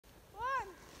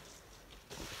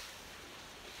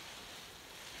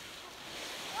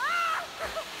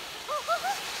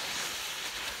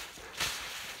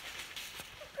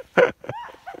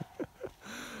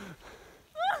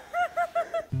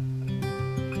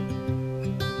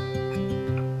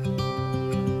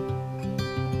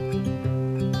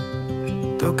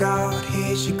Look out,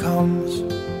 here she comes,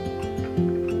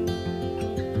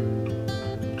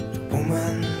 the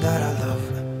woman that I love.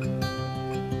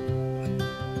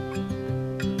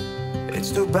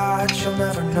 It's too bad she'll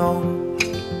never know.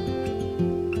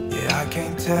 Yeah, I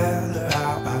can't tell her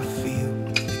how I feel,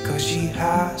 because she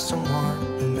has someone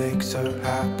who makes her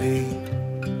happy.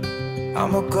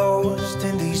 I'm a ghost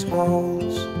in these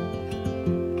walls,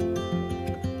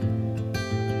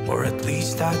 or at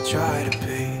least I try to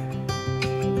be.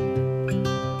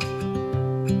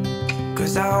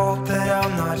 'Cause I hope that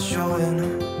I'm not showing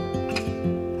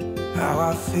how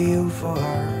I feel for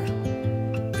her,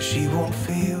 but she won't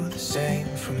feel the same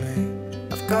for me.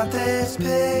 I've got this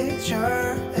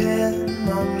picture in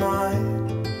my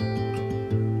mind.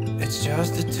 It's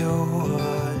just the two of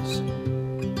us,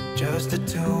 just the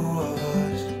two of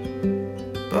us.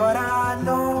 But I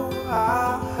know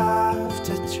I have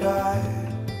to try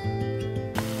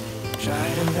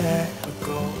to let her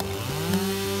go,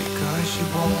 because she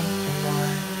won't be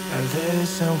mine. I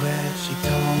listen when she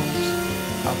talks,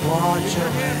 I watch her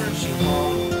when she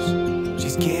walks.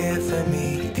 She's giving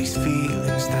me these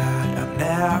feelings that I've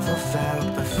never felt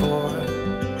before,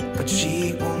 but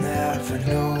she will never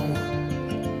know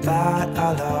that I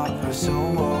love her so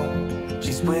well.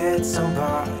 She's with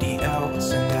somebody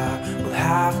else and I will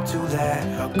have to let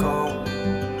her go.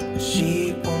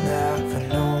 She will never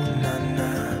know,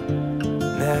 nah-nah,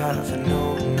 never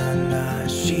know, nah-nah.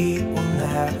 She will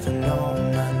never know,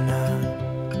 nah-nah,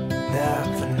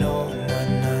 never know,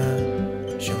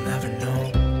 nah-nah. She'll never know.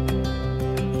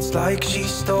 It's like she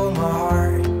stole my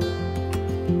heart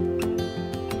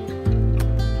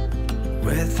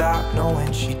without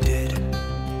knowing she did.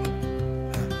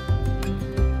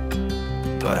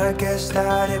 But I guess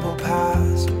that it will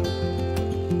pass.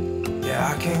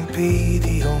 Yeah, I can't be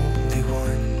the only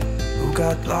one who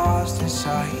got lost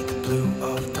inside the blue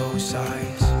of those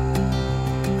eyes.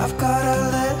 I've gotta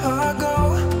let her go,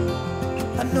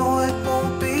 I know it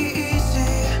won't be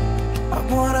easy. I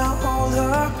wanna hold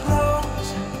her close,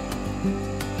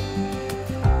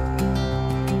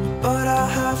 but I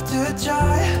have to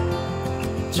try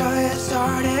as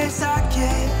hard as I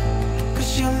can, 'cause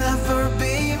she'll never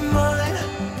be mine.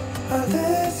 I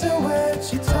listen when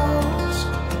she talks,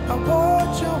 I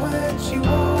watch her when she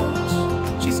walks.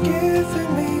 She's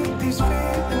giving me these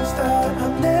feelings that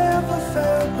I've never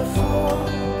felt before.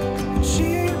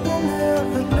 She will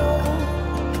never know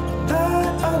that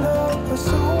I love her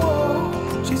so well.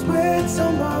 She's with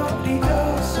somebody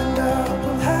else and I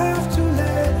will have to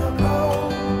let her go.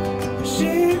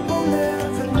 She will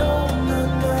never know,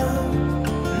 nah-nah,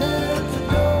 never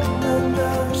know,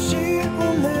 nah-nah. She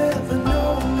will never know,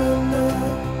 nah-nah,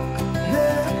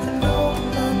 never know,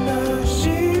 nah-nah.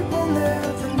 She will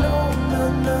never know,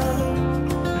 nah-nah,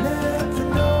 never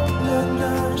know,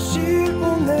 nah-nah. She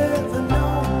will never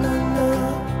know,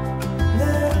 nah-nah,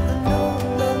 never know,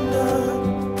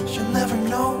 nah-nah. She'll never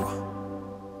know.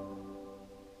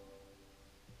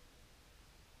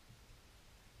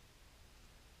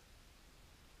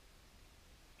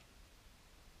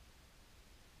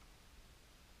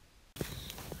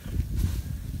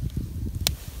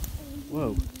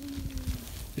 Whoa.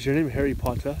 Is your name Harry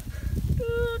Potter?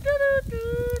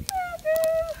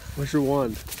 Where's your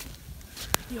wand?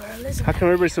 You are Elizabeth. How come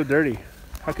everybody's so dirty?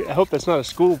 I hope that's not a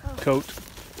school coat.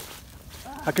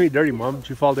 How can you be dirty, Mom? Did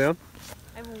you fall down?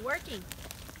 I'm working.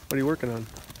 What are you working on?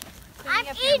 I'm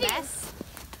eating.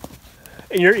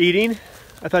 And you're eating?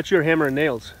 I thought you were hammering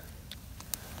nails.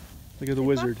 Look at the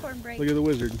wizard. Look at the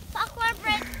wizard. Popcorn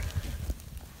break.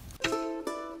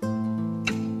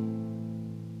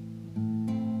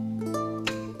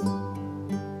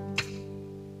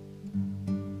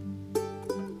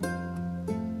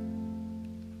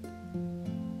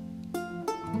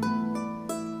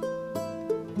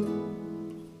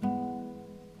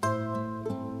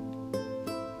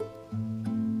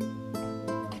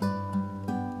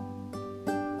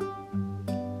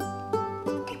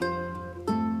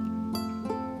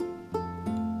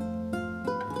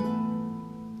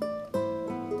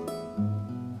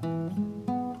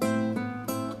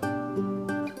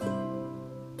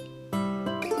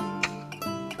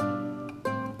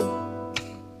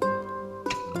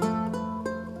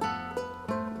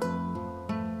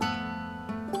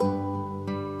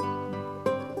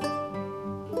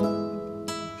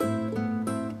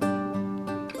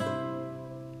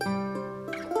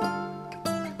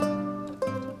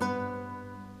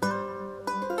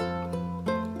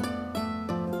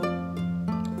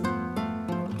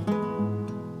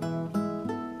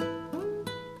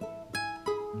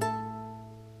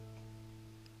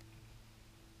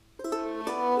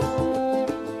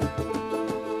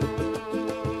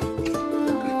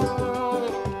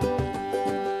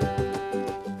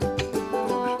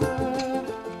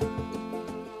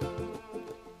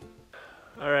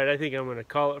 think I'm going to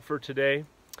call it for today.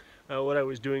 What I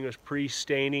was doing was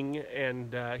pre-staining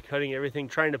and cutting everything,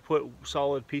 trying to put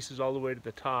solid pieces all the way to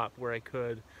the top where I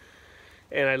could.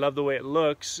 And I love the way it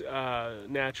looks.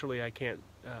 Naturally, I can't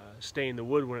stain the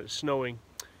wood when it's snowing,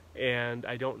 and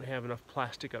I don't have enough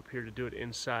plastic up here to do it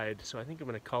inside. So I think I'm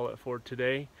going to call it for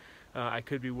today. I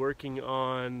could be working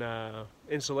on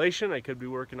insulation. I could be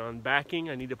working on backing.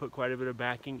 I need to put quite a bit of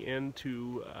backing in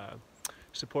to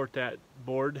support that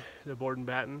board, the board and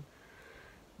batten.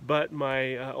 But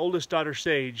my oldest daughter,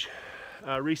 Sage,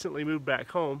 recently moved back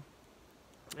home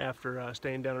after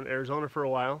staying down in Arizona for a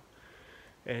while.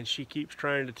 And she keeps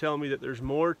trying to tell me that there's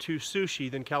more to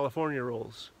sushi than California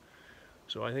rolls.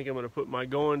 So I think I'm going to put my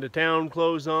going to town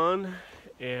clothes on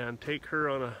and take her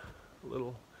on a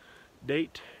little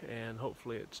date, and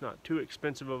hopefully it's not too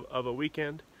expensive of a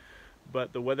weekend.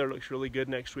 But the weather looks really good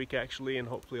next week actually, and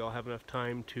hopefully I'll have enough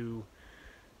time to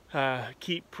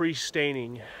keep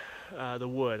pre-staining the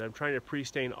wood. I'm trying to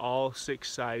pre-stain all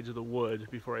 6 sides of the wood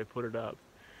before I put it up,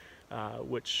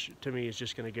 which to me is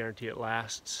just going to guarantee it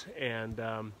lasts. And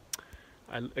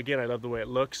again, I love the way it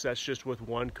looks. That's just with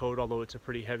one coat, although it's a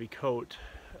pretty heavy coat.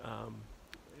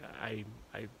 I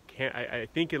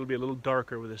think it'll be a little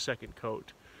darker with a second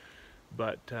coat,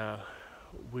 but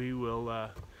we will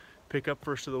pick up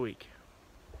first of the week.